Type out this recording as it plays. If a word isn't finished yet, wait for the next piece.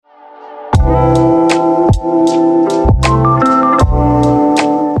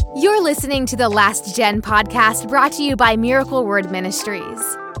to the Last Gen podcast brought to you by Miracle Word Ministries.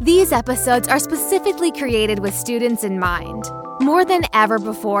 These episodes are specifically created with students in mind. More than ever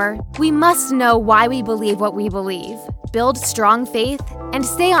before, we must know why we believe what we believe, build strong faith, and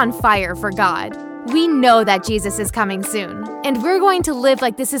stay on fire for God. We know that Jesus is coming soon, and we're going to live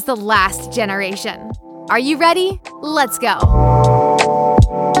like this is the last generation. Are you ready? Let's go.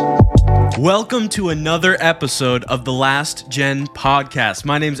 Welcome to another episode of the Last Gen podcast.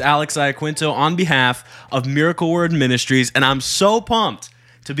 My name's Alex Iaquinto on behalf of Miracle Word Ministries, and I'm so pumped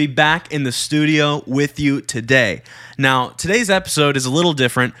to be back in the studio with you today. Now, today's episode is a little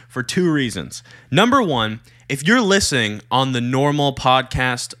different for two reasons. Number one, if you're listening on the normal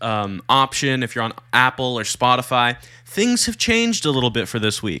podcast option, if you're on Apple or Spotify, things have changed a little bit for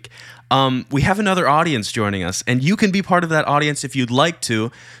this week. We have another audience joining us, and you can be part of that audience if you'd like to.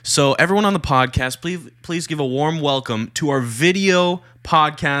 So everyone on the podcast, please give a warm welcome to our video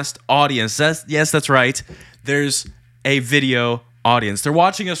podcast audience. That's right. There's a video audience. They're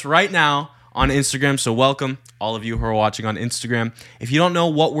watching us right now on Instagram, so welcome all of you who are watching on Instagram. If you don't know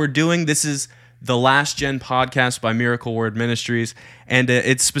what we're doing, this is the Last Gen podcast by Miracle Word Ministries, and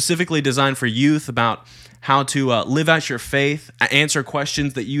it's specifically designed for youth about how to live out your faith, answer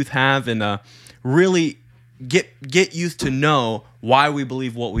questions that youth have, and really get youth to know why we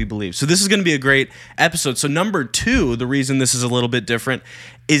believe what we believe. So this is going to be a great episode. So number two, the reason this is a little bit different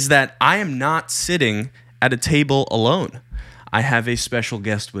is that I am not sitting at a table alone. I have a special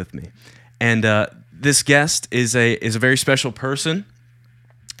guest with me, and this guest is a very special person.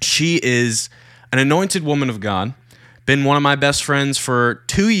 She is an anointed woman of God. Been one of my best friends for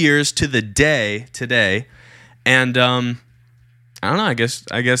 2 years to the day today, and I don't know. I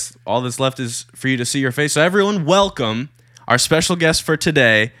guess all that's left is for you to see your face. So everyone, welcome our special guest for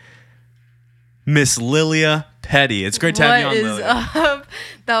today, Miss Lilia Petty. It's great to have you on, Lilia. Up?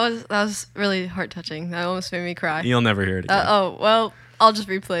 That was really heart touching. That almost made me cry. You'll never hear it again. Well, I'll just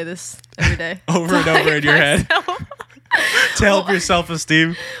replay this every day. Over and over in your head. To help your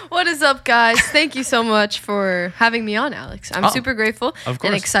self-esteem. What is up, guys? Thank you so much for having me on, Alex. I'm super grateful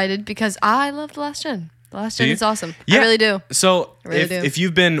and excited because I love The Last Gen. The Last Gen is awesome. Yeah. I really do. So if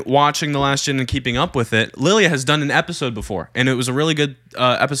you've been watching The Last Gen and keeping up with it, Lilia has done an episode before, and it was a really good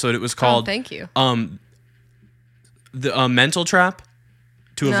episode. It was called thank you. The mental trap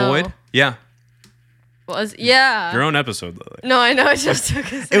to avoid. Yeah. Your own episode, Lilia. No, I know. It just took a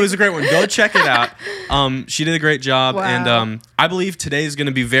second. It was a great one. Go check it out. She did a great job, and I believe today is going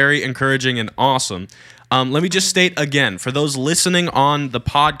to be very encouraging and awesome. Let me just state again, for those listening on the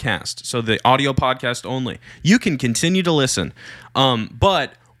podcast, so the audio podcast only, you can continue to listen,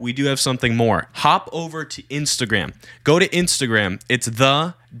 but we do have something more. Hop over to Instagram. Go to Instagram. It's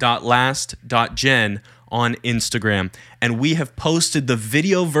the.last.gen on Instagram, and we have posted the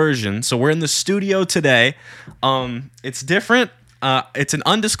video version. So we're in the studio today. It's different. It's an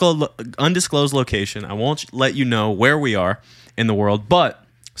undisclosed location. I won't let you know where we are in the world, but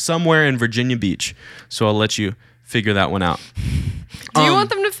somewhere in Virginia Beach. So I'll let you figure that one out. Do you want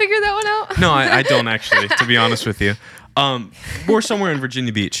them to figure that one out? No, I don't actually, to be honest with you. We're somewhere in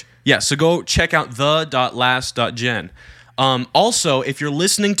Virginia Beach. Yeah, so go check out the.last.gen. Also, if you're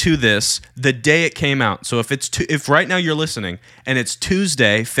listening to this the day it came out, so if right now you're listening and it's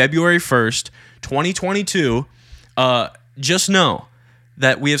Tuesday, February 1st, 2022, just know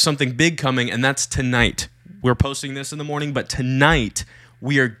that we have something big coming, and that's tonight. We're posting this in the morning, but tonight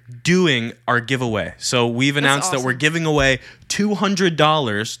we are doing our giveaway. So we've announced that we're giving away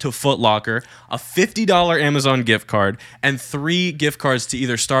 $200 to Foot Locker, a $50 Amazon gift card, and 3 gift cards to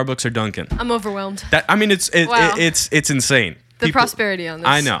either Starbucks or Dunkin'. I'm overwhelmed. It's insane. The prosperity on this.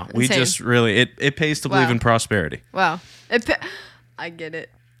 I know. Insane. We just really it pays to believe in prosperity. Wow. I get it.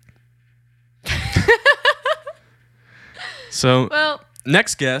 So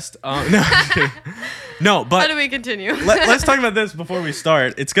next guest. No, but how do we continue? Let's talk about this before we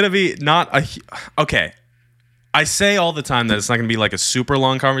start. It's gonna be okay. I say all the time that it's not gonna be like a super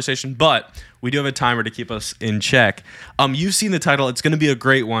long conversation, but we do have a timer to keep us in check. You've seen the title. It's gonna be a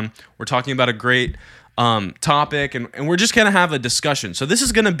great one. We're talking about a great topic, and we're just gonna have a discussion. So this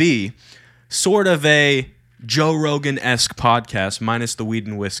is gonna be sort of a Joe Rogan-esque podcast minus the weed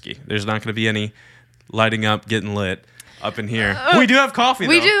and whiskey. There's not gonna be any lighting up, getting lit up in here. We do have coffee,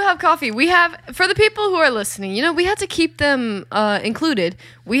 though. We do have coffee. We have, for the people who are listening, we had to keep them included.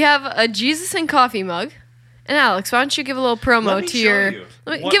 We have a Jesus and coffee mug. And Alex, why don't you give a little promo to your... Give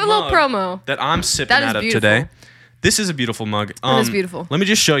a little promo. That I'm sipping out of today. This is a beautiful mug. That is beautiful. Let me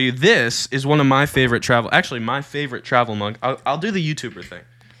just show you. This is one of my favorite travel... Actually, my favorite travel mug. I'll do the YouTuber thing.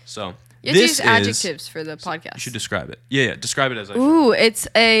 So, You have to use adjectives for the podcast. You should describe it. Yeah, describe it as I should. Ooh, it's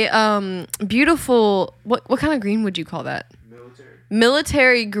a beautiful, what kind of green would you call that?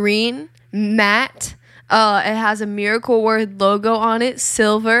 Military green, matte. It has a Miracle Word logo on it,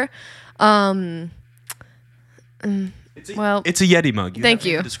 silver. It's a Yeti mug. Thank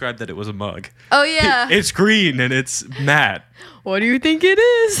you. Described that it was a mug. Oh, yeah. It's green and it's matte. What do you think it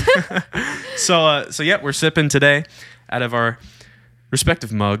is? So yeah, we're sipping today out of our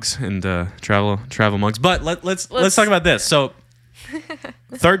respective mugs and travel mugs. But let's talk about this. So,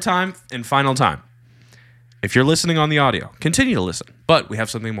 third time and final time. If you're listening on the audio, continue to listen. But we have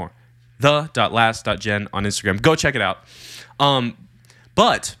something more. The.last.gen on Instagram. Go check it out.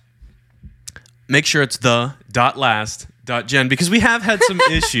 But make sure it's the.last.gen because we have had some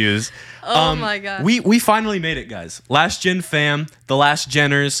issues. Oh my God. We finally made it, guys. Last Gen fam, the last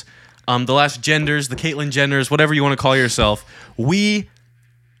Jenners, the last Genders, the Caitlyn Jenners, whatever you want to call yourself.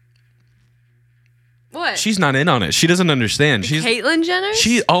 What? She's not in on it. She doesn't understand. She's Caitlyn Jenner?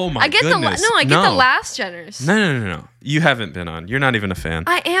 Oh my goodness. I get the last Jenners. No. You haven't been on. You're not even a fan.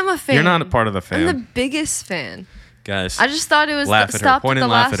 I am a fan. You're not a part of the fan. I'm the biggest fan. Guys. I just thought it was stopped at the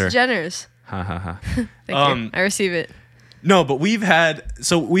last Jenners. Ha ha ha. Thank you. I receive it. No, but we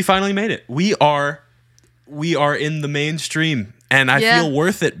finally made it. We are in the mainstream, and I feel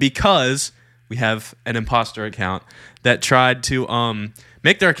worth it because we have an imposter account that tried to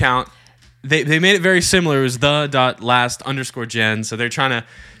make their account. They made it very similar. It was the.last_gen. So they're trying to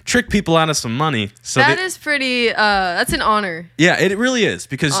trick people out of some money. So is pretty. That's an honor. Yeah, it really is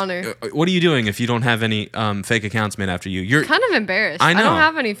because honor. What are you doing if you don't have any fake accounts made after you? You're kind of embarrassed. I know. I don't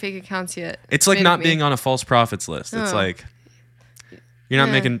have any fake accounts yet. It's like not being on a false prophets list. It's like you're not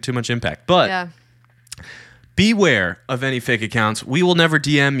making too much impact. But beware of any fake accounts. We will never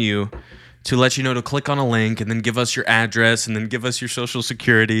DM you to let you know to click on a link and then give us your address and then give us your social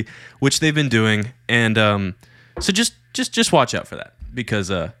security, which they've been doing. And so just watch out for that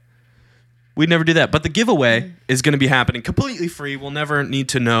because we'd never do that. But the giveaway is going to be happening completely free. We'll never need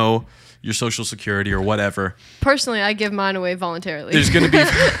to know your social security or whatever. Personally, I give mine away voluntarily. There's going to be...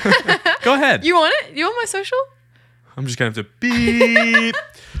 Go ahead. You want it? You want my social? I'm just going to have to beep.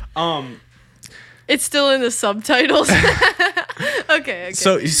 It's still in the subtitles. Okay.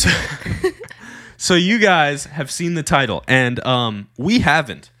 So you guys have seen the title, and we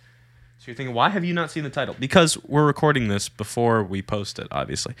haven't. So you're thinking, why have you not seen the title? Because we're recording this before we post it,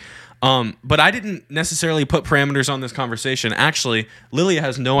 obviously. But I didn't necessarily put parameters on this conversation. Actually, Lilia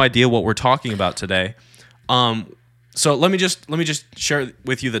has no idea what we're talking about today. So let me just share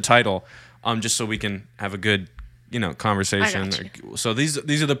with you the title, just so we can have a good conversation. So these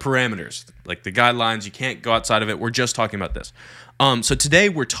are the parameters, like the guidelines. You can't go outside of it. We're just talking about this. So today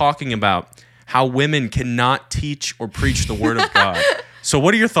we're talking about how women cannot teach or preach the word of God. So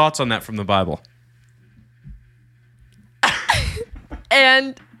what are your thoughts on that from the Bible?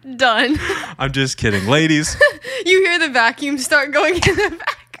 And done. I'm just kidding. Ladies. You hear the vacuum start going in the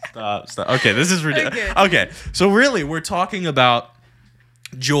back. Stop. Okay, this is ridiculous. Okay, so really we're talking about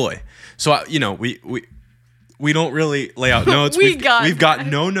joy. So we don't really lay out notes. We've got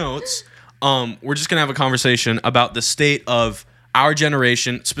no notes. We're just gonna have a conversation about the state of our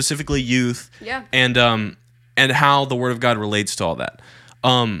generation, specifically youth, and how the Word of God relates to all that.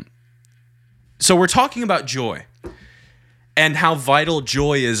 So we're talking about joy and how vital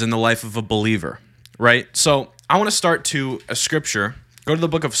joy is in the life of a believer, right? So I want to start to a scripture. Go to the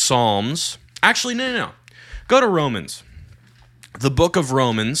book of Psalms. Actually, no. Go to Romans. The book of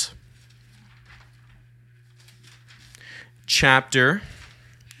Romans. Chapter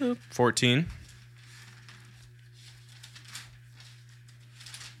 14.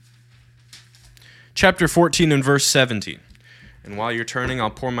 Chapter 14 and verse 17. And while you're turning, I'll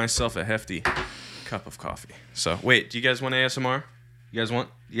pour myself a hefty cup of coffee. So, wait, do you guys want ASMR? You guys want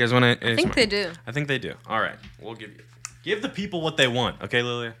ASMR? I think they do. I think they do. All right. We'll give the people what they want. Okay,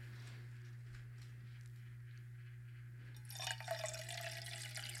 Lilia?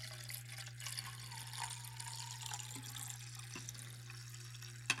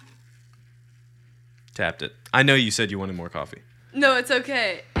 Tapped it. I know you said you wanted more coffee. No, it's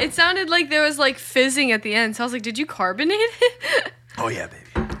okay. It sounded like there was like fizzing at the end. So I was like, did you carbonate it? Oh, yeah,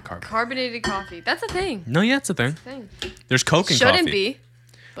 baby. Carbonated coffee. That's a thing. No, yeah, it's a thing. There's Coke in coffee. Shouldn't be.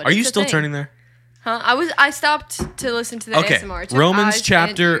 But Are you still turning there? Huh? I stopped to listen to the ASMR. Romans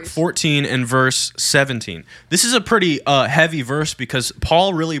chapter 14 and verse 17. This is a pretty heavy verse because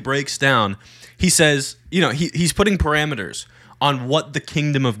Paul really breaks down. He says, he's putting parameters on what the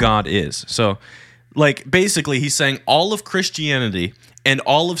kingdom of God is. So, basically, he's saying all of Christianity and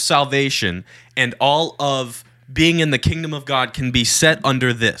all of salvation and all of being in the kingdom of God can be set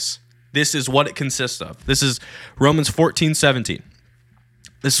under this. this is what it consists of. This is Romans 14:17.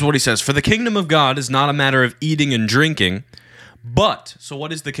 This is what he says. For the kingdom of God is not a matter of eating and drinking, but, so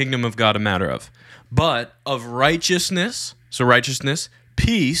what is the kingdom of God a matter of? But of righteousness, so righteousness,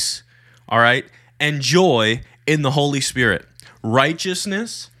 peace, all right, and joy in the Holy Spirit.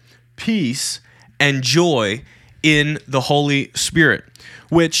 Righteousness, peace, and joy in the Holy Spirit,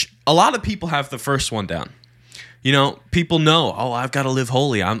 which a lot of people have the first one down. You know, people know, oh, I've got to live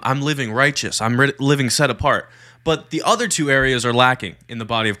holy. I'm living righteous. I'm living set apart. But the other two areas are lacking in the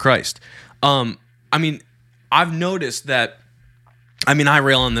body of Christ. I mean, I've noticed that, I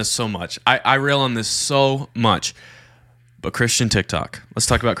rail on this so much. I rail on this so much. But Christian TikTok. Let's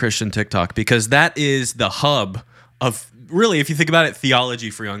talk about Christian TikTok, because that is the hub of, really, if you think about it,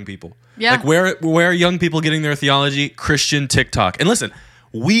 theology for young people. Yeah. Like, where are young people getting their theology? Christian TikTok. And listen,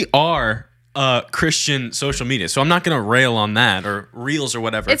 we are Christian social media, so I'm not going to rail on that, or Reels or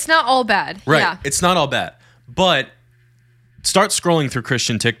whatever. It's not all bad. Right. Yeah. It's not all bad. But start scrolling through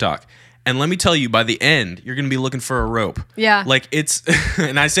Christian TikTok, and let me tell you, by the end, you're going to be looking for a rope. Yeah. Like, it's,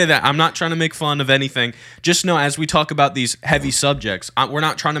 and I say that, I'm not trying to make fun of anything. Just know, as we talk about these heavy subjects, we're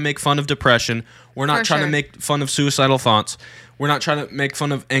not trying to make fun of depression. We're not trying to make fun of suicidal thoughts. We're not trying to make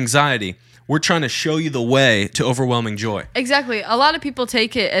fun of anxiety. We're trying to show you the way to overwhelming joy. Exactly. A lot of people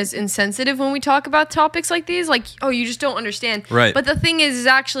take it as insensitive when we talk about topics like these. Like, oh, you just don't understand. Right. But the thing is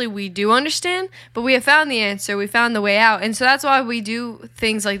actually we do understand, but we have found the answer. We found the way out. And so that's why we do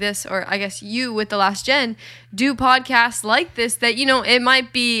things like this, or I guess you with The Last Gen do podcasts like this that, you know, it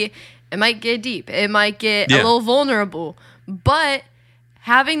might get deep. It might get a little vulnerable. But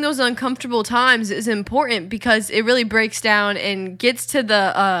having those uncomfortable times is important, because it really breaks down and gets to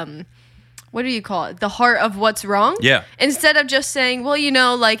the what do you call it? The heart of what's wrong. Yeah. Instead of just saying, well, you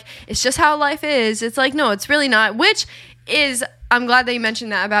know, like, it's just how life is. It's like, no, it's really not. Which is, I'm glad that you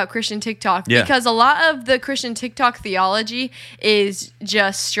mentioned that about Christian TikTok. Yeah. Because a lot of the Christian TikTok theology is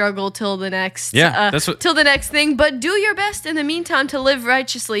just struggle till the next, till the next thing. But do your best in the meantime to live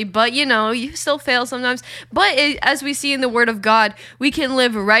righteously. But, you know, you still fail sometimes. But as we see in the Word of God, we can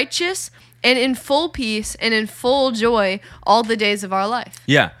live righteous and in full peace and in full joy all the days of our life.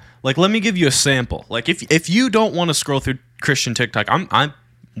 Yeah. Like, let me give you a sample. Like, if you don't want to scroll through Christian TikTok, I'm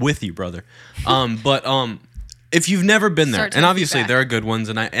with you, brother. But if you've never been there, and obviously there are good ones,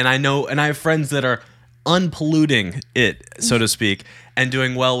 and I know, and I have friends that are unpolluting it, so to speak, and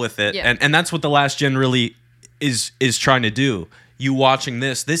doing well with it, and that's what The Last Gen really is trying to do. You watching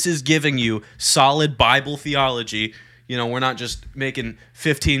this is giving you solid Bible theology. You know, we're not just making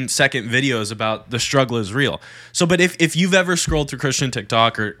 15-second videos about the struggle is real. So, but if you've ever scrolled through Christian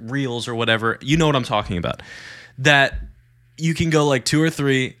TikTok or Reels or whatever, you know what I'm talking about. That you can go like 2 or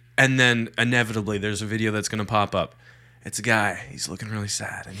 3, and then inevitably there's a video that's going to pop up. It's a guy. He's looking really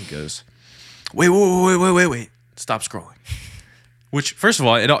sad, and he goes, wait. Stop scrolling. Which, first of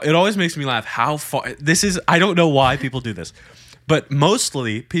all, it always makes me laugh how far... I don't know why people do this. But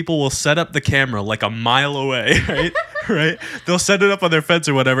mostly, people will set up the camera like a mile away, right? Right? They'll set it up on their fence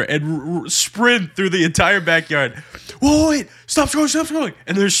or whatever and sprint through the entire backyard. Whoa, wait, stop scrolling.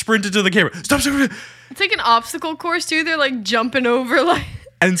 And they're sprinting to the camera. Stop scrolling. It's like an obstacle course, too. They're like jumping over like...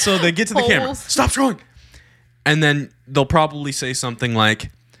 And so they get to the camera. Stop scrolling. And then they'll probably say something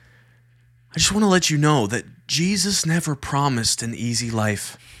like, I just want to let you know that Jesus never promised an easy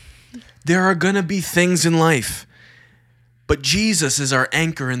life. There are going to be things in life. But Jesus is our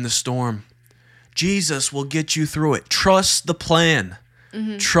anchor in the storm. Jesus will get you through it. Trust the plan.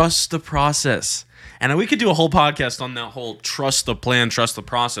 Mm-hmm. Trust the process. And we could do a whole podcast on that whole trust the plan, trust the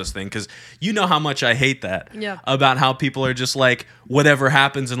process thing, because you know how much I hate that. Yeah. About how people are just like, whatever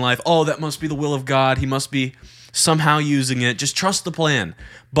happens in life, oh, that must be the will of God. He must be somehow using it. Just trust the plan.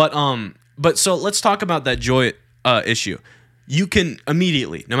 But so let's talk about that joy issue. You can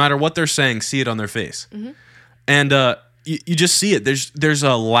immediately, no matter what they're saying, see it on their face. Mm-hmm. And you just see it. There's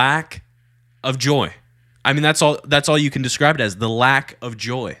a lack of joy. I mean, that's all you can describe it as, the lack of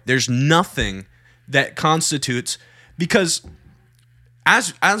joy. There's nothing that constitutes, because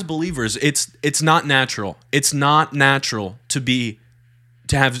as believers, it's not natural. It's not natural to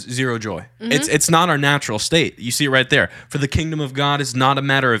have zero joy. Mm-hmm. It's not our natural state. You see it right there. For the kingdom of God is not a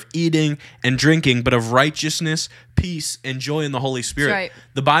matter of eating and drinking, but of righteousness, peace, and joy in the Holy Spirit. That's right.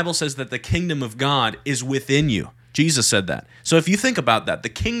 The Bible says that the kingdom of God is within you. Jesus said that. So if you think about that, the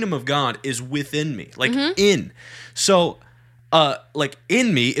kingdom of God is within me, like in. So like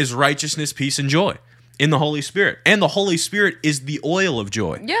in me is righteousness, peace, and joy in the Holy Spirit. And the Holy Spirit is the oil of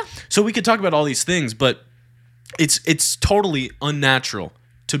joy. Yeah. So we could talk about all these things, but it's totally unnatural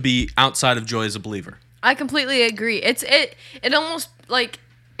to be outside of joy as a believer. I completely agree. It almost like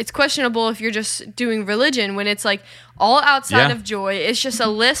it's questionable if you're just doing religion when it's like all outside of joy. It's just a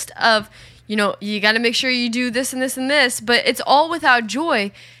list of, you got to make sure you do this and this and this, but it's all without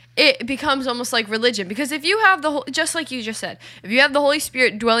joy. It becomes almost like religion, because if you have just like you just said, if you have the Holy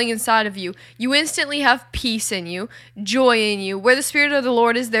Spirit dwelling inside of you, you instantly have peace in you, joy in you. Where the Spirit of the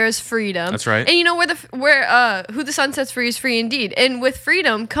Lord is, there is freedom. That's right. And who the Son sets free is free indeed. And with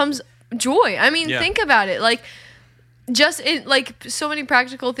freedom comes joy. I mean, think about it. Like, just like so many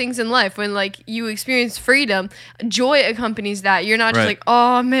practical things in life, when like you experience freedom, joy accompanies that. You're not just like,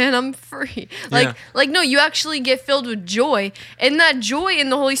 oh man, I'm free. Like no, you actually get filled with joy, and that joy in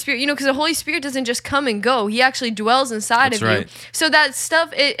the Holy Spirit, because the Holy Spirit doesn't just come and go. He actually dwells inside of you. So that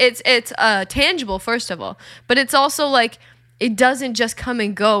stuff, it's tangible, first of all, but it's also like, it doesn't just come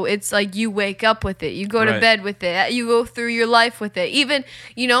and go. It's like you wake up with it. You go to bed with it. You go through your life with it. Even,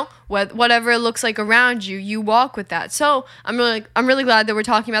 whatever it looks like around you, you walk with that. So I'm really glad that we're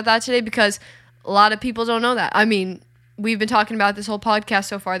talking about that today, because a lot of people don't know that. I mean, we've been talking about this whole podcast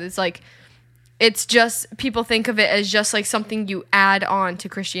so far that's like, it's just, people think of it as just like something you add on to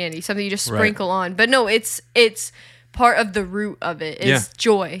Christianity, something you just sprinkle on. But no, it's part of the root of it is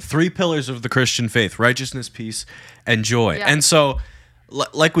joy. 3 pillars of the Christian faith: righteousness, peace, and joy. And so,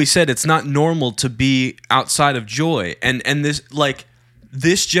 like we said, it's not normal to be outside of joy. And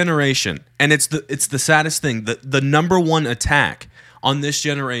this generation, and it's the saddest thing, the number one attack on this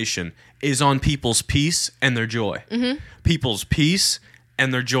generation is on people's peace and their joy. Mm-hmm. People's peace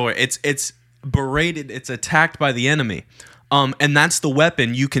and their joy. It's berated, it's attacked by the enemy. And that's the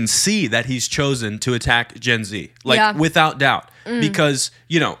weapon you can see that he's chosen to attack Gen Z, without doubt. Because,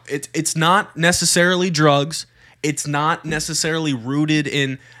 it's not necessarily drugs. It's not necessarily rooted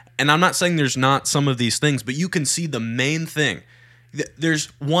in, and I'm not saying there's not some of these things, but you can see the main thing. There's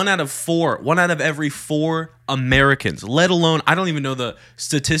one out of every 4 Americans, let alone, I don't even know the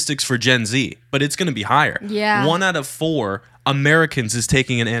statistics for Gen Z, but it's going to be higher. Yeah. 1 out of 4 Americans is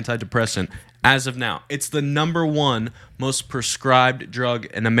taking an antidepressant as of now. It's the number 1 most prescribed drug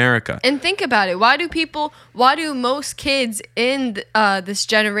in America. And think about it. Why do most kids in this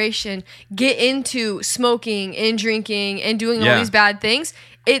generation get into smoking and drinking and doing all these bad things?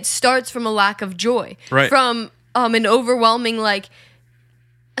 It starts from a lack of joy. Right. From an overwhelming,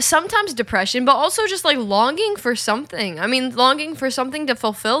 sometimes depression, but also just longing for something. I mean, longing for something to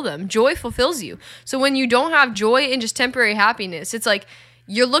fulfill them. Joy fulfills you. So when you don't have joy and just temporary happiness, it's like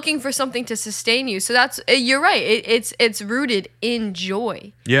you're looking for something to sustain you. So you're right. It's rooted in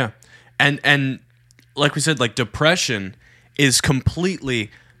joy. Yeah. And like we said, depression is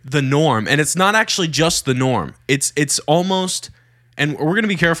completely the norm, and it's not actually just the norm. It's almost, and we're going to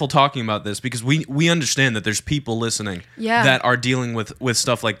be careful talking about this because we understand that there's people listening that are dealing with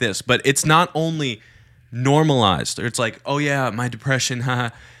stuff like this, but it's not only normalized. It's like, oh yeah, my depression,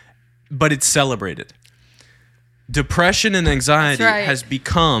 but it's celebrated. Depression and anxiety has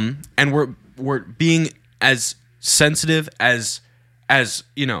become, and we're being as sensitive as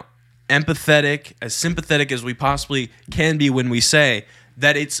empathetic, as sympathetic as we possibly can be when we say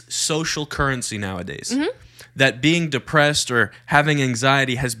that it's social currency nowadays. Mm-hmm. That being depressed or having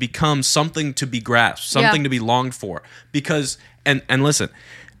anxiety has become something to be grasped, something to be longed for. Because, and listen,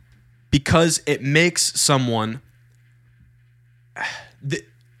 because it makes someone,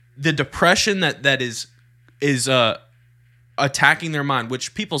 the depression that is attacking their mind,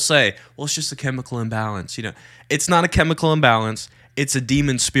 which people say, well, it's just a chemical imbalance. It's not a chemical imbalance. It's a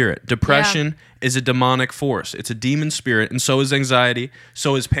demon spirit. Depression is a demonic force. It's a demon spirit, and so is anxiety.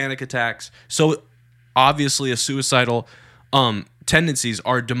 So is panic attacks. So obviously, a suicidal tendencies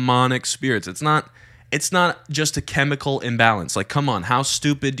are demonic spirits. It's not just a chemical imbalance. Come on, how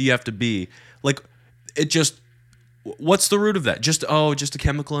stupid do you have to be? What's the root of that? Just a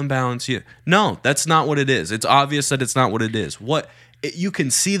chemical imbalance. Yeah. No, that's not what it is. It's obvious that it's not what it is. You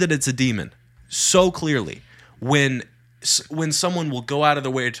can see that it's a demon so clearly when someone will go out of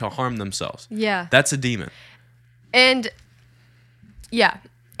their way to harm themselves. Yeah. That's a demon. And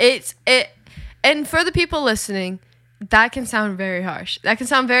and for the people listening, that can sound very harsh.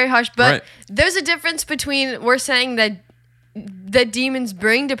 But there's a difference between we're saying that demons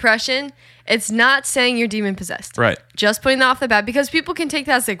bring depression. It's not saying you're demon possessed. Right. Just putting that off the bat, because people can take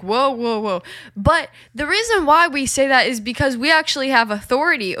that as whoa. But the reason why we say that is because we actually have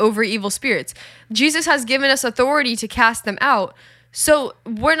authority over evil spirits. Jesus has given us authority to cast them out. So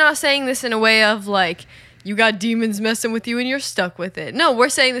we're not saying this in a way of you got demons messing with you and you're stuck with it. No, we're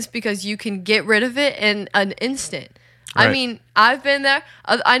saying this because you can get rid of it in an instant. I mean, I've been there.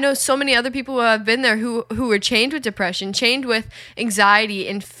 I know so many other people who have been there who were chained with depression, chained with anxiety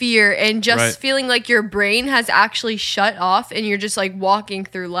and fear, and just feeling like your brain has actually shut off and you're just like walking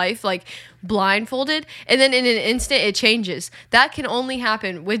through life like blindfolded. And then in an instant, it changes. That can only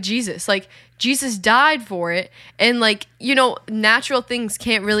happen with Jesus. Like, Jesus died for it. And like, you know, natural things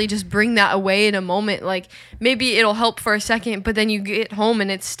can't really just bring that away in a moment. Like, maybe it'll help for a second, but then you get home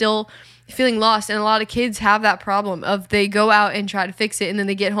and it's still feeling lost. And a lot of kids have that problem of they go out and try to fix it, and then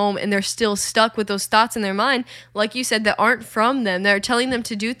they get home and they're still stuck with those thoughts in their mind, like you said, that aren't from them. They're telling them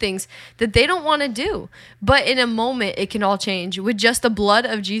to do things that they don't want to do. But in a moment, it can all change with just the blood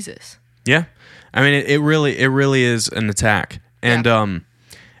of Jesus. Yeah. I mean, it really is an attack. And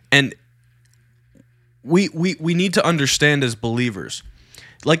and we need to understand as believers,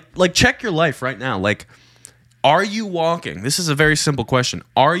 like check your life right now. Like, are you walking? This is a very simple question.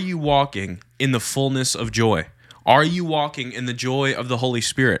 Are you walking in the fullness of joy? Are you walking in the joy of the Holy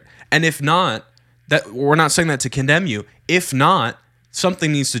Spirit? And if not, that we're not saying that to condemn you. If not,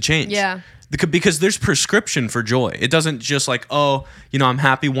 something needs to change. Yeah. Because there's prescription for joy. It doesn't just like, oh, you know, I'm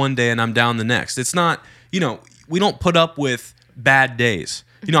happy one day and I'm down the next. It's not, you know, we don't put up with bad days.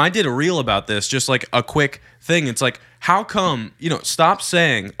 You know, I did a reel about this, just like a quick thing. It's like, how come, you know, stop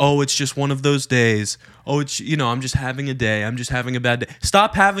saying, oh, it's just one of those days. Oh, it's, you know, I'm just having a day. I'm just having a bad day.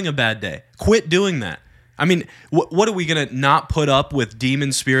 Stop having a bad day. Quit doing that. I mean, what are we going to not put up with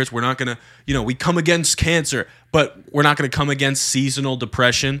demon spirits? We're not going to, you know, we come against cancer, but we're not going to come against seasonal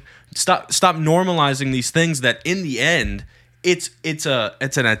depression. Stop normalizing these things that in the end, it's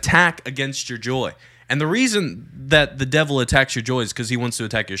an attack against your joy. And the reason that the devil attacks your joy is because he wants to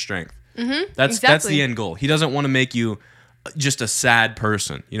attack your strength. Mm-hmm, that's the end goal. He doesn't want to make you just a sad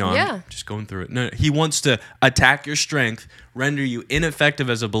person. You know, I'm just going through it. No, he wants to attack your strength, render you ineffective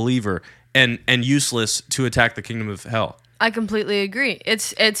as a believer, and useless to attack the kingdom of hell. I completely agree.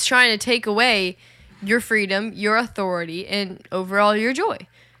 It's trying to take away your freedom, your authority, and overall your joy.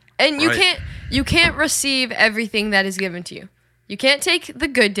 And you can't receive everything that is given to you. You can't take the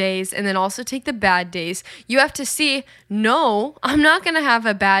good days and then also take the bad days. You have to see, no, I'm not going to have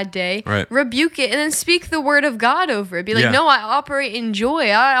a bad day. Right. Rebuke it and then speak the word of God over it. Be like, no, I operate in joy.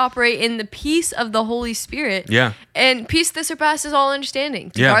 I operate in the peace of the Holy Spirit. Yeah. And peace that surpasses all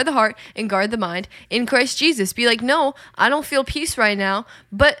understanding. To guard the heart and guard the mind in Christ Jesus. Be like, no, I don't feel peace right now,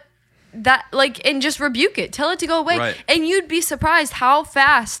 but that, like, and just rebuke it. Tell it to go away. Right. And you'd be surprised how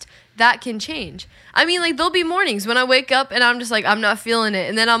fast that can change. I mean, like, there'll be mornings when I wake up and I'm just like, I'm not feeling it.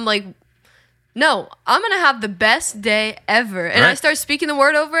 And then I'm like, no, I'm going to have the best day ever. And I start speaking the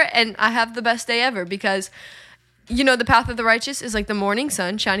word over it, and I have the best day ever because, you know, the path of the righteous is like the morning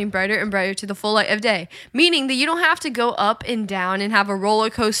sun shining brighter and brighter to the full light of day. Meaning that you don't have to go up and down and have a roller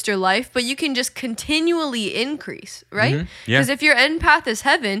coaster life, but you can just continually increase, right? Mm-hmm. Yeah. Because if your end path is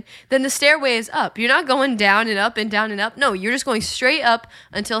heaven, then the stairway is up. You're not going down and up and down and up. No, you're just going straight up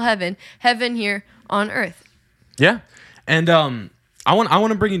until heaven. Heaven here on earth. Yeah. And I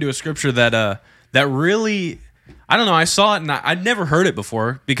want to bring you to a scripture that really, I don't know, I saw it and I'd never heard it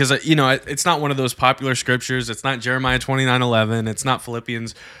before because, you know, it's not one of those popular scriptures. It's not Jeremiah 29:11. It's not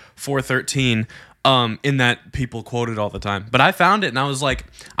Philippians 4:13, in that people quote it all the time. But I found it and I was like,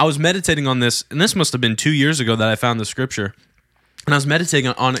 I was meditating on this, and this must have been 2 years ago that I found the scripture. And I was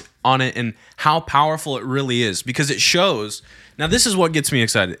meditating on it and how powerful it really is, because it shows, now this is what gets me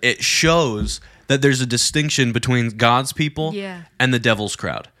excited. It shows that there's a distinction between God's people and the devil's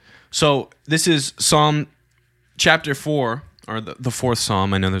crowd. So this is Psalm chapter 4, or the fourth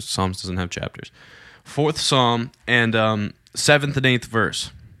Psalm. I know that Psalms doesn't have chapters. Fourth Psalm and 7th and 8th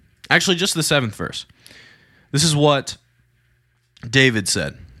verse. Actually, just the 7th verse. This is what David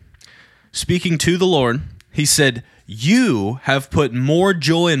said. Speaking to the Lord, he said, "You have put more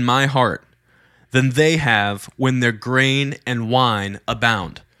joy in my heart than they have when their grain and wine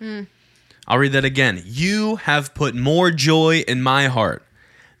abound." I'll read that again. "You have put more joy in my heart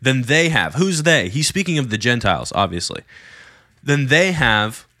than they have." Who's they? He's speaking of the Gentiles, obviously. "Than they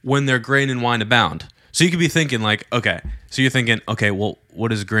have when their grain and wine abound." So you could be thinking like, okay, so you're thinking, okay, well,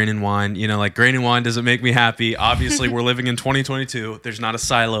 what is grain and wine? You know, like grain and wine doesn't make me happy. Obviously, we're living in 2022. There's not a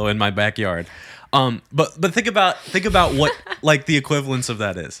silo in my backyard. But think about what like the equivalence of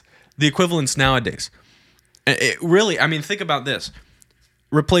that is. The equivalence nowadays. It really, I mean, think about this.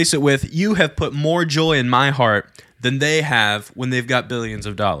 Replace it with, "You have put more joy in my heart than they have when they've got billions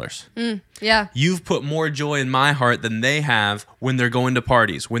of dollars." Yeah. "You've put more joy in my heart than they have when they're going to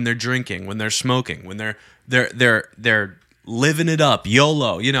parties, when they're drinking, when they're smoking, when they're living it up,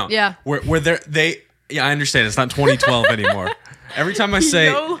 YOLO, you know." Yeah. Where I understand it's not 2012 anymore. Every time I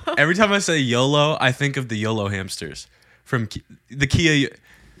say YOLO, I think of the YOLO hamsters. from the Kia.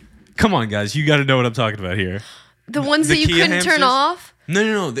 Come on, guys, you got to know what I'm talking about here. The ones that you Kia couldn't turn hamsters? off?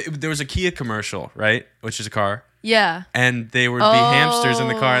 No. There was a Kia commercial, right? Which is a car. Yeah. And they would be hamsters in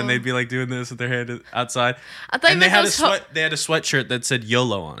the car, and they'd be like doing this with their hand outside. I thought and they had they had a sweatshirt that said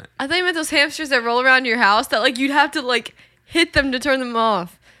YOLO on it. I thought you meant those hamsters that roll around your house that like you'd have to like hit them to turn them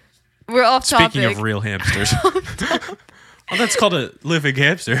off. We're off topic. Speaking of real hamsters. Well, that's called a living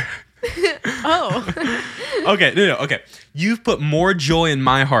hamster. Oh. Okay, no, okay. You've put more joy in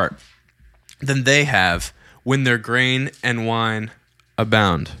my heart than they have when their grain and wine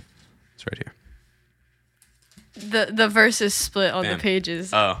abound. It's right here. The verse is split on Bam. the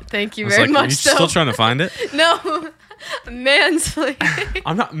pages. Oh. Thank you very much. Are you still trying to find it? No. Mansplaining.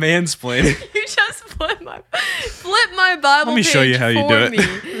 I'm not mansplaining. You just flip my Bible. Let me show you how you do it.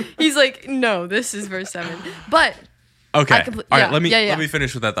 Me. He's like, no, this is verse 7. But okay. All right, let yeah. me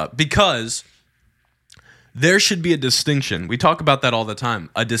finish with that thought. Because there should be a distinction. We talk about that all the time.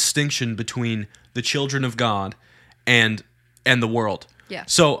 A distinction between the children of God and the world. Yeah.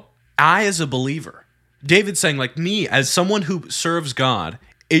 So I, as a believer, David's saying, like, me as someone who serves God,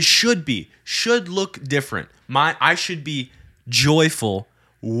 it should look different. I should be joyful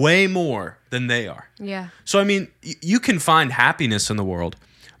way more than they are. Yeah. So I mean, you can find happiness in the world,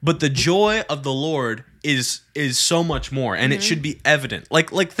 but the joy of the Lord is so much more, and it should be evident.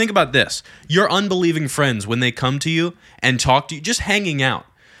 Like think about this: your unbelieving friends, when they come to you and talk to you, just hanging out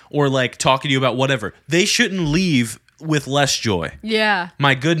or like talking to you about whatever, they shouldn't leave with less joy. Yeah.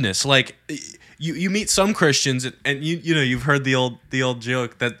 My goodness, like. You meet some Christians and you know you've heard the old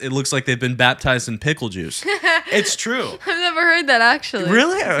joke that it looks like they've been baptized in pickle juice. It's true. I've never heard that actually.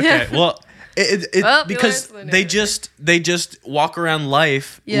 Really? Okay. Yeah. Well, Well, because they just walk around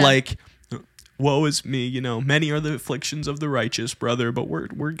life like, woe is me. You know, many are the afflictions of the righteous, brother, but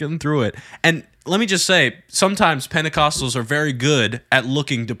we're getting through it. And let me just say, sometimes Pentecostals are very good at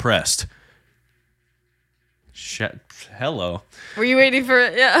looking depressed. Hello. Were you waiting for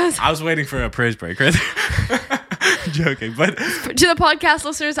it? Yeah. I was waiting for a praise break right there. Joking, but to the podcast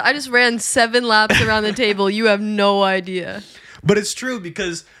listeners, I just ran 7 laps around the table. You have no idea. But it's true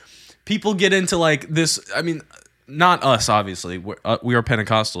because people get into like this. I mean, not us, obviously. We are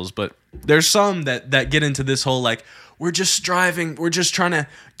Pentecostals, but there's some that get into this whole like we're just striving, we're just trying to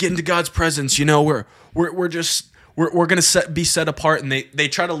get into God's presence. You know, we're gonna be set apart, and they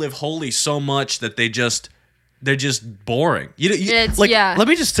try to live holy so much that they're just boring. Let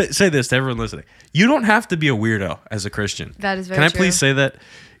me just say this to everyone listening. You don't have to be a weirdo as a Christian. That is very true. Can I true. please say that?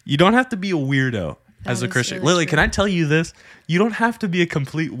 You don't have to be a weirdo as a Christian. Really Lily, true. can I tell you this? You don't have to be a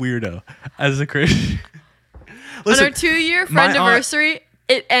complete weirdo as a Christian. Listen, on our 2-year friend anniversary,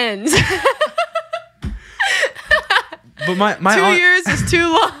 it ends. But my 2 aunt, years is too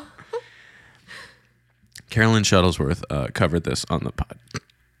long. Carolyn Shuttlesworth covered this on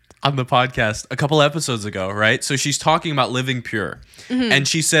the podcast a couple episodes ago, right? So she's talking about living pure. Mm-hmm. And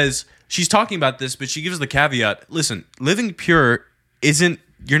she says, she's talking about this, but she gives the caveat, listen, living pure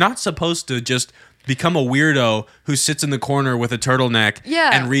you're not supposed to just become a weirdo who sits in the corner with a turtleneck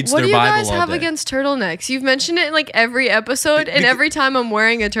and reads their Bible all day. What do you guys have against turtlenecks? You've mentioned it in like every episode, and every time I'm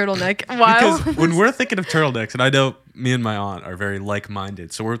wearing a turtleneck. Wow. Because when we're thinking of turtlenecks, and I know me and my aunt are very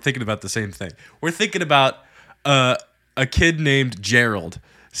like-minded, so we're thinking about the same thing. We're thinking about a kid named Gerald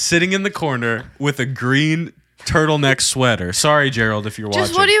sitting in the corner with a green turtleneck sweater. Sorry, Gerald, if you're watching.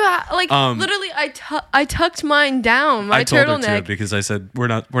 Just what do you literally? I tucked mine down. My I told turtleneck. her to because I said we're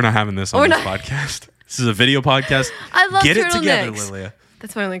not having this on this podcast. This is a video podcast. I love Get turtlenecks. it together, Lilia.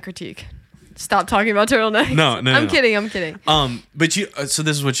 That's my only critique. Stop talking about turtlenecks. No. I'm kidding. But so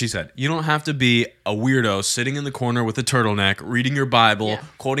this is what she said. You don't have to be a weirdo sitting in the corner with a turtleneck, reading your Bible,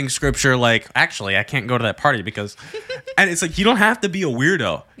 quoting scripture like, actually, I can't go to that party because... And it's like, you don't have to be a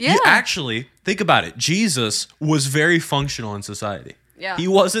weirdo. Yeah. You actually, think about it. Jesus was very functional in society. Yeah. He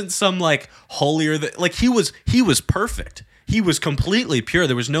wasn't some like holier... he was perfect. He was completely pure.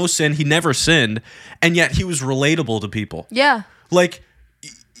 There was no sin. He never sinned. And yet he was relatable to people. Yeah. Like...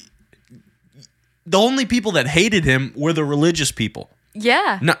 The only people that hated him were the religious people.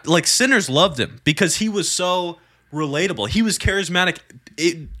 Yeah. Not, like sinners loved him because he was so relatable. He was charismatic.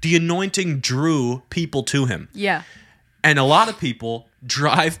 The anointing drew people to him. Yeah. And a lot of people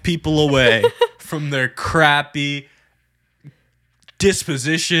drive people away from their crappy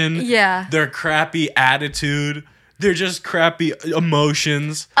disposition, yeah, their crappy attitude, They're just crappy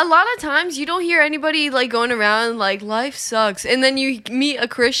emotions. A lot of times you don't hear anybody like going around like life sucks, and then you meet a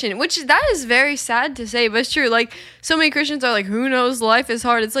Christian, which that is very sad to say, but it's true. Like so many Christians are like, who knows, life is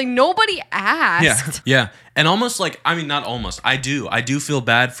hard. It's like nobody asked. Yeah. And almost like, I mean, not almost, I do feel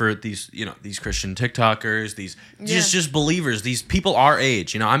bad for these, these Christian TikTokers, these just believers, these people our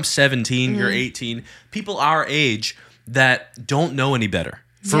age. I'm 17, you're 18. People our age that don't know any better.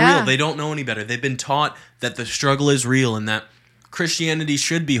 For real, they don't know any better. They've been taught that the struggle is real and that Christianity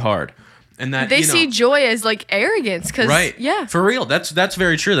should be hard. And that they see joy as like arrogance. Right. Yeah. For real. That's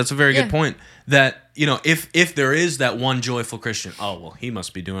very true. That's a very good point. That, if there is that one joyful Christian, oh, well, he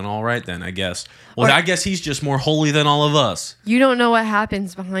must be doing all right then, I guess. Well, I guess he's just more holy than all of us. You don't know what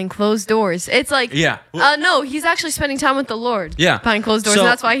happens behind closed doors. It's like, no, he's actually spending time with the Lord behind closed doors. And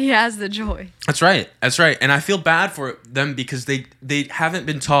that's why he has the joy. That's right. And I feel bad for them because they haven't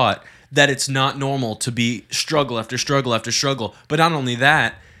been taught that it's not normal to be struggle after struggle after struggle. But not only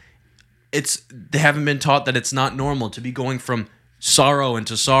that, they haven't been taught that it's not normal to be going from sorrow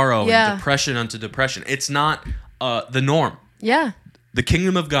into sorrow and depression unto depression. It's not the norm. Yeah. The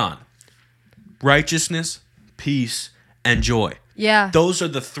kingdom of God, righteousness, peace, and joy. Yeah. Those are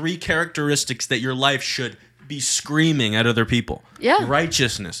the three characteristics that your life should be screaming at other people. Yeah.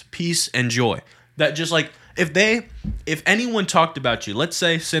 Righteousness, peace, and joy. That just like, if anyone talked about you, let's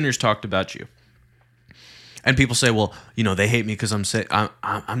say sinners talked about you, and people say, well, they hate me because I'm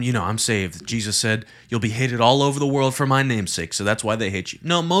saved. Jesus said, you'll be hated all over the world for my name's sake, so that's why they hate you.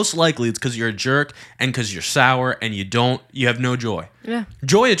 No, most likely it's because you're a jerk and because you're sour and you have no joy. Yeah.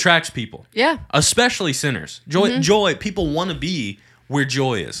 Joy attracts people. Yeah. Especially sinners. Joy, people want to be where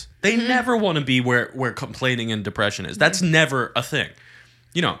joy is. They never want to be where complaining and depression is. That's never a thing.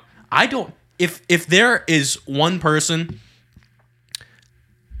 If there is one person,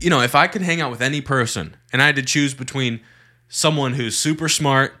 if I could hang out with any person and I had to choose between someone who's super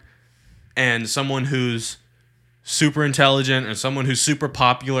smart and someone who's super intelligent and someone who's super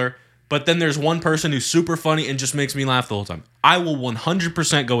popular, but then there's one person who's super funny and just makes me laugh the whole time, I will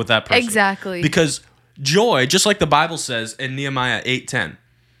 100% go with that person. Exactly. Because joy, just like the Bible says in Nehemiah 8:10,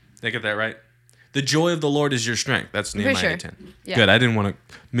 did I get that right? The joy of the Lord is your strength. That's Nehemiah 8:10. Yeah. Good. I didn't want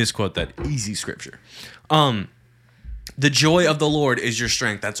to misquote that easy scripture. The joy of the Lord is your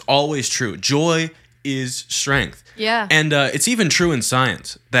strength. That's always true. Joy is strength. Yeah. And it's even true in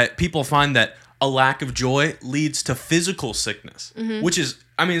science that people find that a lack of joy leads to physical sickness, which is,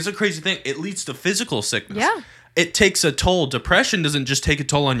 it's a crazy thing. It leads to physical sickness. Yeah. It takes a toll. Depression doesn't just take a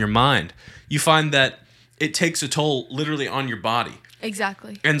toll on your mind. You find that it takes a toll literally on your body.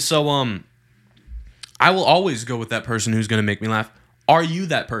 Exactly. And so I will always go with that person who's going to make me laugh. Are you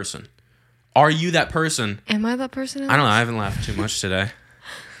that person? Are you that person? Am I that person? I don't know. I haven't laughed too much today.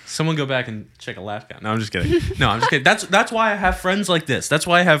 Someone go back and check a laugh count. No, I'm just kidding. No, I'm just kidding. That's why I have friends like this. That's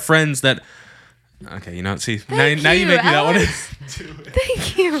why I have friends that... Okay, see, now you make me that one.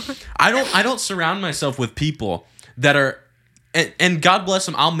 Thank you. I don't surround myself with people that are... And God bless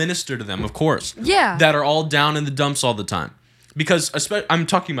them, I'll minister to them, of course. Yeah. That are all down in the dumps all the time. Because I'm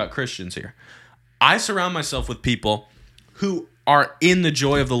talking about Christians here. I surround myself with people who are in the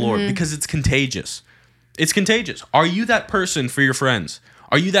joy of the Lord because it's contagious. It's contagious. Are you that person for your friends?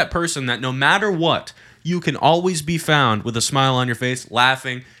 Are you that person that no matter what, you can always be found with a smile on your face,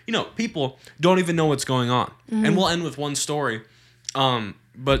 laughing? People don't even know what's going on. And we'll end with one story. But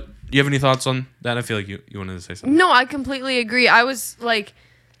do you have any thoughts on that? I feel like you wanted to say something. No, I completely agree. I was like...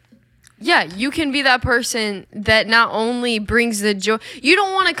 Yeah, you can be that person that not only brings the joy. You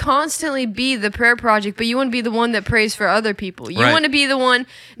don't want to constantly be the prayer project, but you want to be the one that prays for other people. You want to be the one,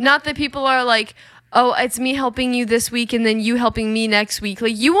 not that people are like, oh, it's me helping you this week and then you helping me next week.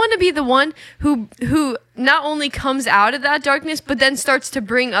 Like, you want to be the one who not only comes out of that darkness, but then starts to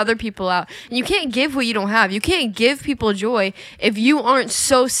bring other people out. And you can't give what you don't have. You can't give people joy if you aren't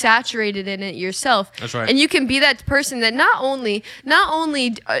so saturated in it yourself. That's right. And you can be that person that not only,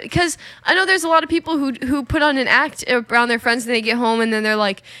 because I know there's a lot of people who put on an act around their friends and they get home and then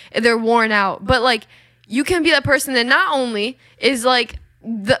they're worn out. But like, you can be that person that not only is like,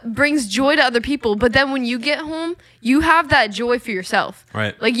 brings joy to other people, but then when you get home, you have that joy for yourself.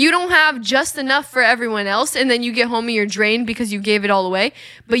 Right. Like, you don't have just enough for everyone else, and then you get home and you're drained because you gave it all away.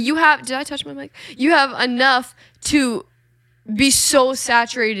 But you have, did I touch my mic? You have enough to be so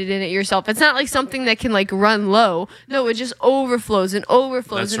saturated in it yourself. It's not like something that can like run low. No, it just overflows and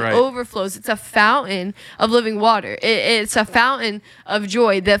overflows overflows. It's a fountain of living water. It's a fountain of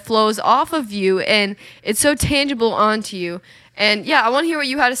joy that flows off of you, and it's so tangible onto you. And yeah, I want to hear what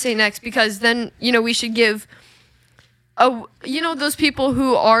you had to say next, because then, we should give those people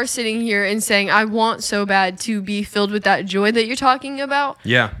who are sitting here and saying, I want so bad to be filled with that joy that you're talking about.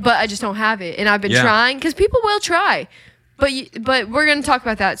 Yeah. But I just don't have it. And I've been trying, because people will try. But we're going to talk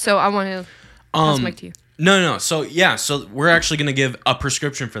about that. So I want to pass the mic to you. No. So we're actually going to give a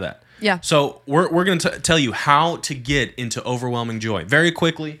prescription for that. Yeah. So we're going to tell you how to get into overwhelming joy very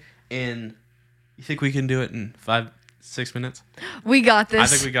quickly. You think we can do it in 5-6 minutes? We got this. I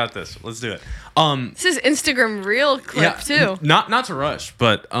think we got this. Let's do it. This is Instagram reel clip too. Not to rush,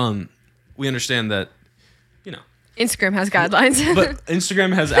 but we understand that, Instagram has guidelines. But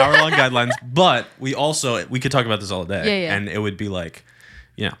Instagram has hour-long guidelines. But we could talk about this all day. Yeah. And it would be like,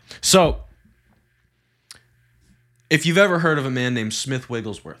 So if you've ever heard of a man named Smith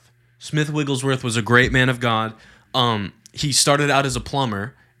Wigglesworth. Smith Wigglesworth was a great man of God. He started out as a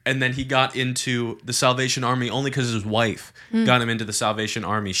plumber, and then he got into the Salvation Army only because his wife got him into the Salvation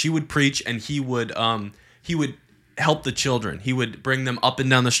Army. She would preach, and he would help the children. He would bring them up and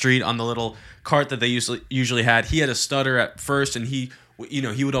down the street on the little cart that they usually had. He had a stutter at first, and he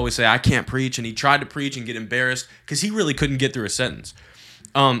would always say, I can't preach, and he tried to preach and get embarrassed because he really couldn't get through a sentence.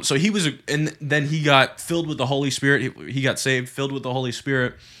 So he was, and then he got filled with the Holy Spirit. He got saved, filled with the Holy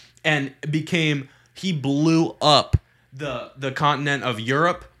Spirit, and he blew up the continent of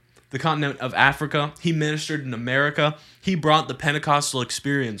Europe, the continent of Africa. He ministered in America. He brought the Pentecostal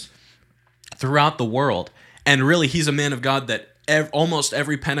experience throughout the world. And really, he's a man of God that almost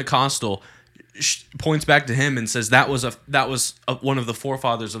every Pentecostal points back to him and says that was one of the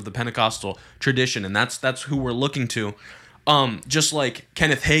forefathers of the Pentecostal tradition, and that's who we're looking to. Just like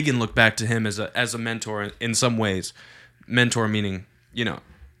Kenneth Hagin looked back to him as a mentor in some ways. Mentor meaning,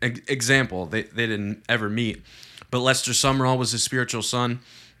 example. They didn't ever meet, but Lester Sumrall was his spiritual son.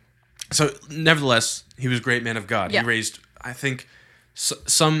 So nevertheless, he was a great man of God. Yeah. He raised, I think,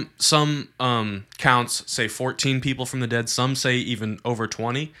 some counts say 14 people from the dead. Some say even over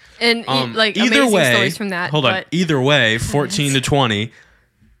 20. And either amazing way, stories from that. Hold on. Either way, 14 to 20.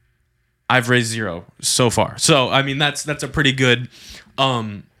 I've raised 0 so far. So I mean that's a pretty good.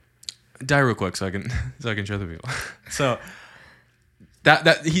 Die real quick so I can show the people. So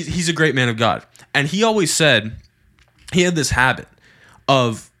that he's a great man of God, and he always said he had this habit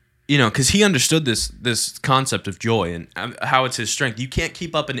of. Because he understood this concept of joy and how it's his strength. You can't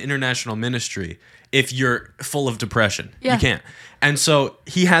keep up an international ministry if you're full of depression. Yeah. You can't. And so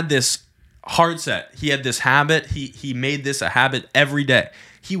he had this hard set. He had this habit. He made this a habit every day.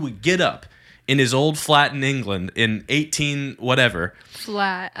 He would get up in his old flat in England in 18 whatever.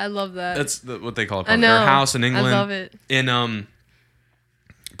 Flat. I love that. That's what they call it. I know. Their house in England. I love it. In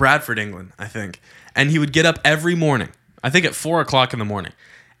Bradford, England, I think. And he would get up every morning. I think at 4 o'clock in the morning.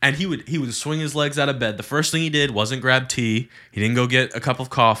 And he would swing his legs out of bed. The first thing he did wasn't grab tea. He didn't go get a cup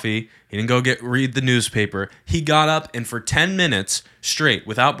of coffee. He didn't go read the newspaper. He got up, and for 10 minutes straight,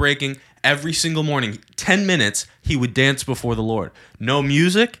 without breaking, every single morning, 10 minutes, he would dance before the Lord. No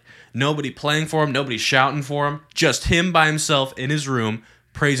music, nobody playing for him, nobody shouting for him, just him by himself in his room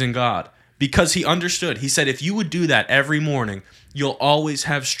praising God. Because he understood. He said, if you would do that every morning, you'll always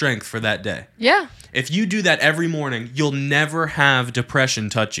have strength for that day. Yeah. If you do that every morning, you'll never have depression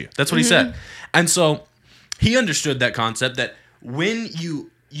touch you. That's what he said. And so he understood that concept that when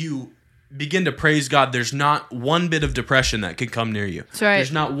you begin to praise God, there's not one bit of depression that can come near you. That's right.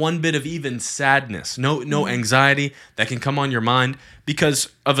 There's not one bit of even sadness, no anxiety that can come on your mind because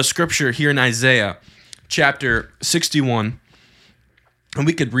of a scripture here in Isaiah chapter 61. And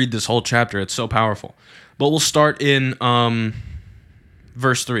we could read this whole chapter. It's so powerful. But we'll start in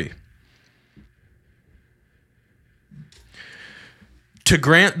verse 3. To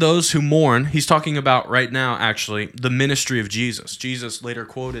grant those who mourn, he's talking about right now, actually, the ministry of Jesus. Jesus later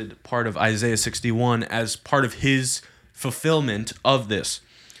quoted part of Isaiah 61 as part of his fulfillment of this.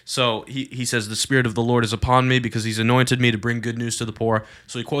 So he says, the Spirit of the Lord is upon me because he's anointed me to bring good news to the poor.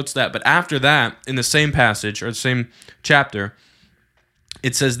 So he quotes that. But after that, in the same passage or the same chapter,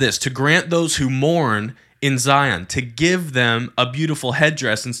 it says this, to grant those who mourn in Zion, to give them a beautiful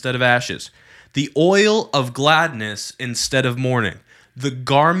headdress instead of ashes, the oil of gladness instead of mourning, the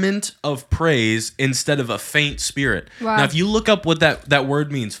garment of praise instead of a faint spirit. Wow. Now, if you look up what that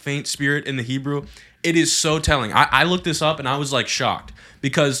word means, faint spirit in the Hebrew, it is so telling. I looked this up and I was like shocked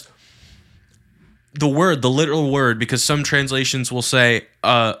because the literal word, because some translations will say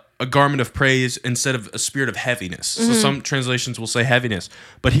a garment of praise instead of a spirit of heaviness. So some translations will say heaviness.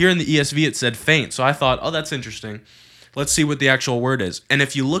 But here in the ESV, it said faint. So I thought, oh, that's interesting. Let's see what the actual word is. And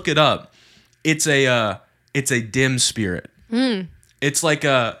if you look it up, it's a dim spirit. It's like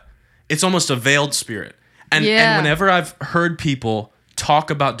it's almost a veiled spirit. And whenever I've heard people talk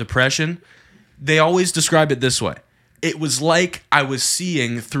about depression, they always describe it this way. it was like I was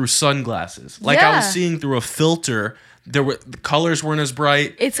seeing through sunglasses. Like I was seeing through a filter. The colors weren't as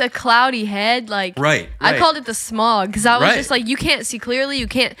bright. It's a cloudy head, like right. I called it the smog because I was just like, you can't see clearly, you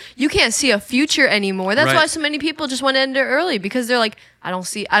can't see a future anymore. That's why so many people just want to end it early, because they're like, I don't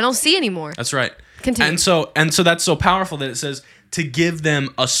see anymore. That's right. Continue. And so that's so powerful that it says to give them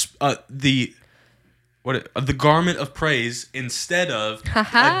the garment of praise instead of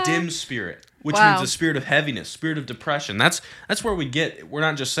a dim spirit. Which means a spirit of heaviness, spirit of depression. That's where we're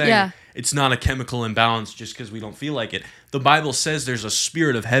not just saying it's not a chemical imbalance just because we don't feel like it. The Bible says there's a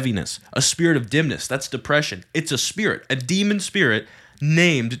spirit of heaviness, a spirit of dimness. That's depression. It's a spirit, a demon spirit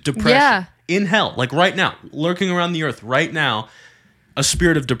named depression in hell. Like right now, lurking around the earth right now, a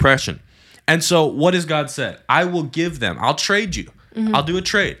spirit of depression. And so what has God said? I will give them, I'll trade you. Mm-hmm. I'll do a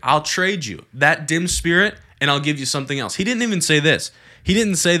trade. I'll trade you that dim spirit and I'll give you something else. He didn't even say this. He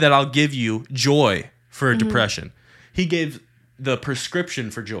didn't say that I'll give you joy for depression. He gave the prescription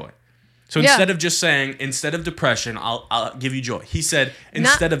for joy. So instead of just saying, instead of depression, I'll give you joy. He said,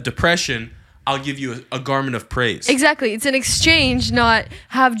 instead of depression, I'll give you a garment of praise. Exactly. It's an exchange, not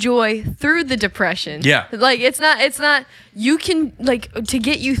have joy through the depression. Yeah. Like it's not you can, like, to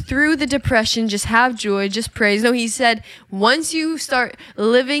get you through the depression, just have joy, just praise. No, he said once you start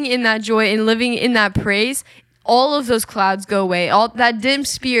living in that joy and living in that praise, all of those clouds go away. All that dim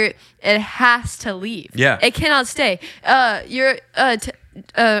spirit, it has to leave. Yeah. It cannot stay. Evangelist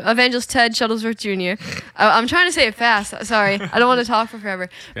Ted Shuttlesworth Jr. I'm trying to say it fast. Sorry. I don't want to talk for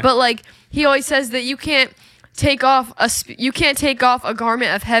forever. Yeah. But like he always says that you can't take off a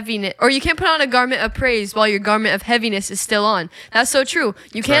garment of heaviness, or you can't put on a garment of praise while your garment of heaviness is still on. That's so true.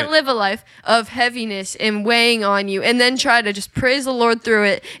 You can't live a life of heaviness and weighing on you and then try to just praise the Lord through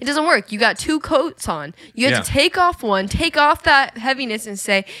it. It doesn't work. You got two coats on. You have to take off one, take off that heaviness and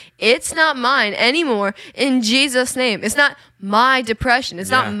say, it's not mine anymore in Jesus' name. It's not my depression.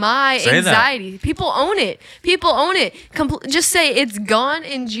 It's not my anxiety. People own it. Just say it's gone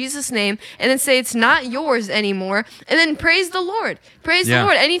in Jesus' name, and then say it's not yours anymore, and then praise the Lord. Praise the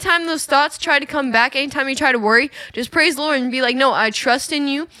Lord. Anytime those thoughts try to come back, anytime you try to worry, just praise the Lord and be like, no, I trust in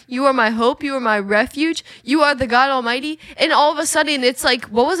you. You are my hope. You are my refuge. You are the God Almighty. And all of a sudden, it's like,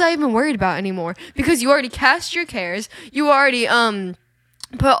 what was I even worried about anymore? Because you already cast your cares. You already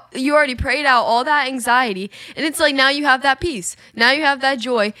But you already prayed out all that anxiety, and it's like now you have that peace. Now you have that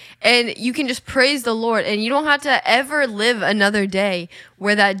joy, and you can just praise the Lord, and you don't have to ever live another day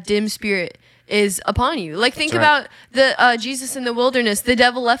where that dim spirit is upon you. Like think about the Jesus in the wilderness. The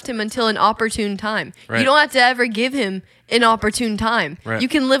devil left him until an opportune time. Right. You don't have to ever give him an opportune time. Right. You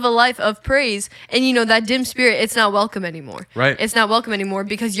can live a life of praise, and you know that dim spirit, it's not welcome anymore. Right. It's not welcome anymore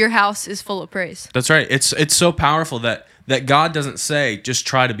because your house is full of praise. That's right. It's so powerful that God doesn't say just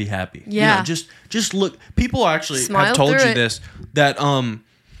try to be happy. Yeah. You know, just look. People actually have told you this, that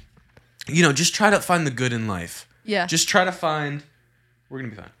just try to find the good in life. Yeah. Just try to find. We're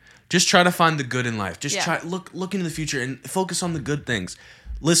gonna be fine. Just try to find the good in life. Just try look into the future and focus on the good things.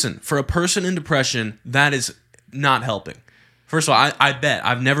 Listen, for a person in depression, that is not helping. First of all, I bet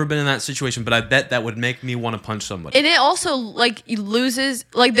I've never been in that situation, but I bet that would make me want to punch somebody. And it also loses,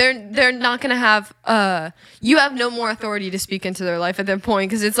 they're not gonna have you have no more authority to speak into their life at that point,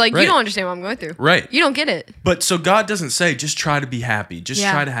 because it's like you don't understand what I'm going through. Right. You don't get it. But so God doesn't say just try to be happy, just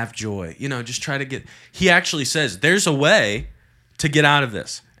try to have joy. Just try to get. He actually says there's a way to get out of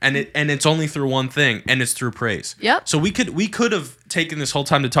this. And it's only through one thing, and it's through praise. Yep. So we could have taken this whole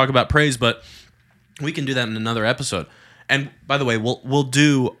time to talk about praise, but we can do that in another episode. And by the way, we'll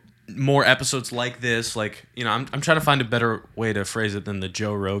do more episodes like this. Like, I'm trying to find a better way to phrase it than the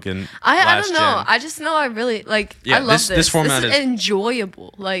Joe Rogan. I don't know. Gen. I just know I really like. Yeah, I love this. This format is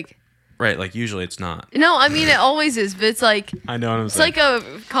enjoyable. Like. Right, like usually it's not. No, I mean it always is, but it's like I know what I'm it's saying. Like a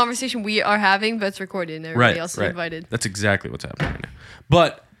conversation we are having, but it's recorded and everybody else is invited. That's exactly what's happening right now.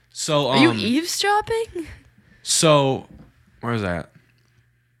 But so are you eavesdropping? So where was I at?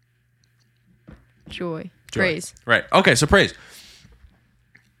 Joy. Praise. Right. Okay, so praise.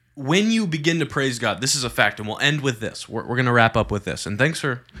 When you begin to praise God, this is a fact, and we'll end with this. We're going to wrap up with this. And thanks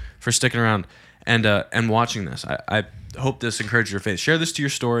for sticking around and watching this. I hope this encouraged your faith. Share this to your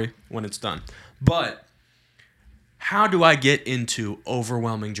story when it's done. But how do I get into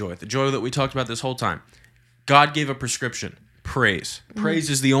overwhelming joy? The joy that we talked about this whole time. God gave a prescription. Praise. Praise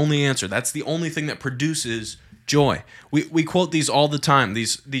is the only answer. That's the only thing that produces joy. We quote these all the time.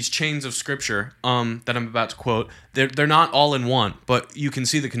 These chains of scripture that I'm about to quote. They're not all in one, but you can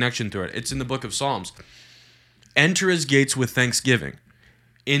see the connection through it. It's in the book of Psalms. Enter his gates with thanksgiving,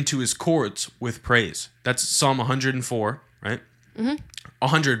 into his courts with praise. That's Psalm 104, right?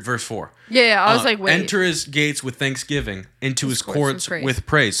 100 verse 4. Yeah, I was like, wait. Enter his gates with thanksgiving, into his courts with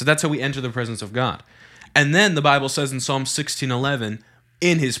praise. So that's how we enter the presence of God. And then the Bible says in Psalm 16:11,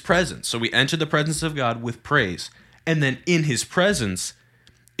 in his presence. So we enter the presence of God with praise. And then in his presence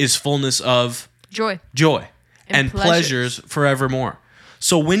is fullness of joy and pleasures forevermore.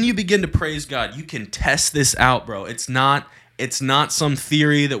 So when you begin to praise God, you can test this out, bro. It's not some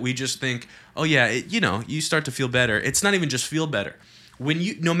theory that we just think, oh yeah, you start to feel better. It's not even just feel better.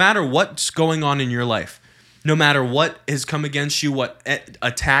 No matter what's going on in your life, no matter what has come against you, what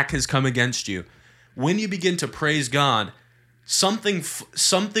attack has come against you, when you begin to praise God, something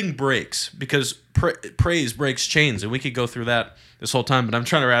breaks, because praise breaks chains, and we could go through that this whole time, but I'm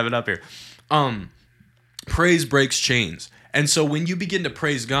trying to wrap it up here. Praise breaks chains. And so when you begin to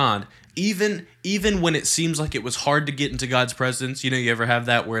praise God, even when it seems like it was hard to get into God's presence, you ever have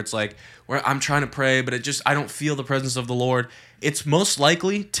that where it's like, where I'm trying to pray, but I don't feel the presence of the Lord. It's most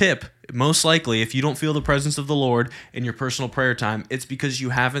likely, if you don't feel the presence of the Lord in your personal prayer time, it's because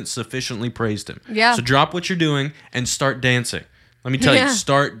you haven't sufficiently praised him. Yeah. So drop what you're doing and start dancing. Let me tell you,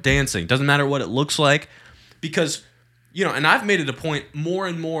 start dancing. Doesn't matter what it looks like, because and I've made it a point more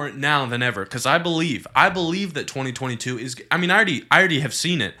and more now than ever, because I believe that 2022 is, I already have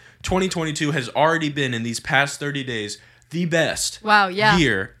seen it. 2022 has already been, in these past 30 days, the best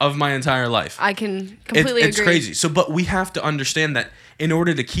year of my entire life. I can completely agree. It's crazy. So, but we have to understand that in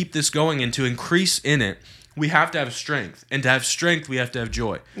order to keep this going and to increase in it, we have to have strength. And to have strength, we have to have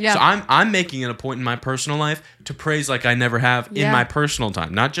joy. Yeah. So I'm making it a point in my personal life to praise like I never have in my personal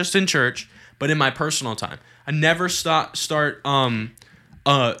time. Not just in church, but in my personal time. I never start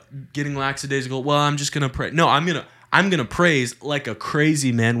getting lackadaisical. Well, I'm just gonna pray. No, I'm gonna praise like a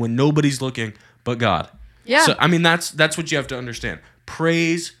crazy man when nobody's looking but God. Yeah. So that's what you have to understand.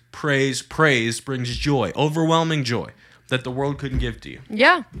 Praise brings joy, overwhelming joy that the world couldn't give to you.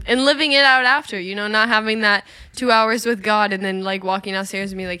 Yeah, and living it out after, not having that 2 hours with God and then like walking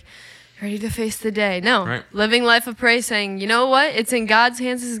downstairs and be like, ready to face the day. No, right. Living life of praise, saying, you know what? It's in God's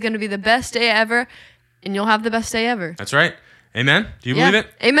hands. This is going to be the best day ever, and you'll have the best day ever. That's right. Amen. Do you believe it?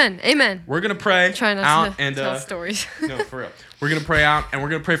 Amen. We're going to pray not to tell stories. No, for real. We're going to pray out, and we're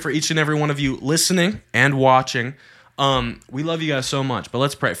going to pray for each and every one of you listening and watching. We love you guys so much, but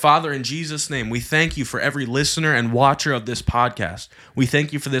let's pray. Father, in Jesus' name, we thank you for every listener and watcher of this podcast. We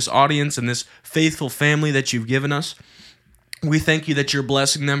thank you for this audience and this faithful family that you've given us. We thank you that you're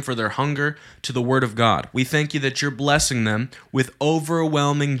blessing them for their hunger to the Word of God. We thank you that you're blessing them with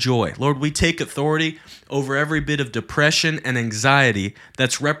overwhelming joy. Lord, we take authority over every bit of depression and anxiety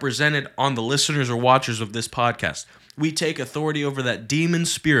that's represented on the listeners or watchers of this podcast. We take authority over that demon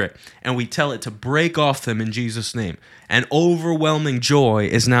spirit, and we tell it to break off them in Jesus' name. And overwhelming joy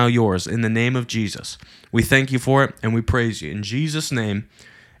is now yours in the name of Jesus. We thank you for it, and we praise you. In Jesus' name,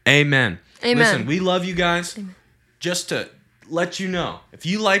 amen. Listen, we love you guys. Amen. Just to let you know, if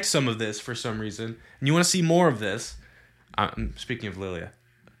you like some of this for some reason and you want to see more of this, I'm speaking of Lilia,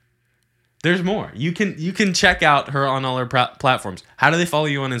 there's more. You can check out her on all her platforms. How do they follow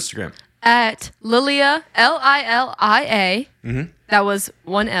you on Instagram? At Lilia, Lilia. Mm-hmm. That was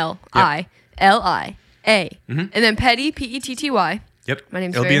one L, yep. Lilia. Mm-hmm. And then Petty, Petty. Yep. My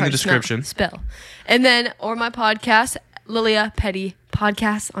name's It'll very be in the hard description. To spell. And then, or my podcast, Lilia Petty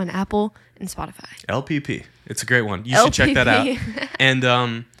Podcast on Apple and Spotify. LPP. It's a great one. You should check that out.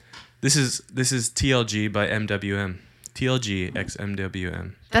 And this is TLG by MWM. TLG x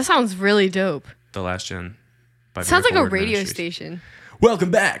MWM. That sounds really dope. The Last Gen. By sounds like a radio station.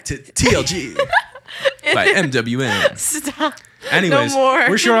 Welcome back to TLG by MWM. Stop. Anyways, no more.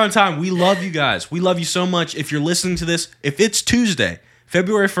 We're short on time. We love you guys. We love you so much. If you're listening to this, if it's Tuesday,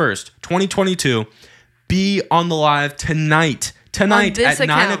 February 1st, 2022, be on the live tonight at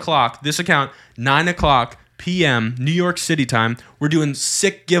 9 o'clock. This account, 9 o'clock p.m. New York City time. We're doing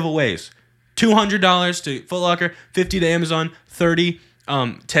sick giveaways. $200 to Foot Locker, $50 to Amazon, $30,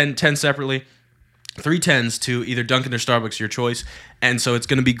 10 separately. 3 10s to either Dunkin' or Starbucks, your choice. And so it's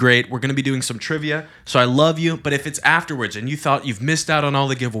going to be great. We're going to be doing some trivia. So I love you. But if it's afterwards and you thought you've missed out on all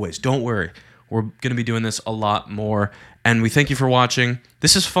the giveaways, don't worry. We're going to be doing this a lot more. And we thank you for watching.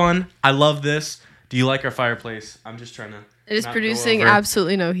 This is fun. I love this. Do you like our fireplace? I'm just trying to... It is producing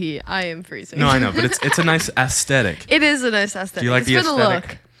absolutely no heat. I am freezing. No, I know. But it's a nice aesthetic. It is a nice aesthetic. Do you like the aesthetic? For the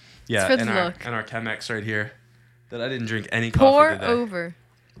look. Yeah, it's for the look. And our Chemex right here. That I didn't drink any coffee today. Pour over.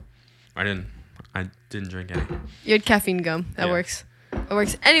 I didn't drink any. You had caffeine gum. That works. It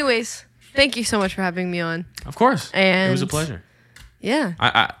works. Anyways, thank you so much for having me on. Of course. And it was a pleasure. Yeah.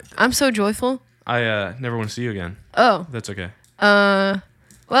 I'm so joyful. I never want to see you again. Oh. That's okay.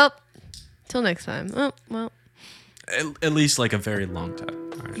 Well, till next time. Oh, well. at least like a very long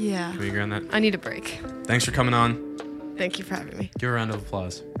time. All right. Yeah. Can we agree on that? I need a break. Thanks for coming on. Thank you for having me. Give a round of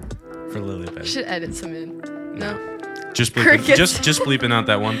applause for Lilia, baby. Should edit some in. No. Just bleeping, just bleeping out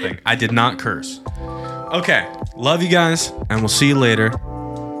that one thing. I did not curse. Okay. Love you guys, and we'll see you later.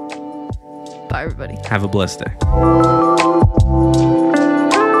 Bye, everybody. Have a blessed day.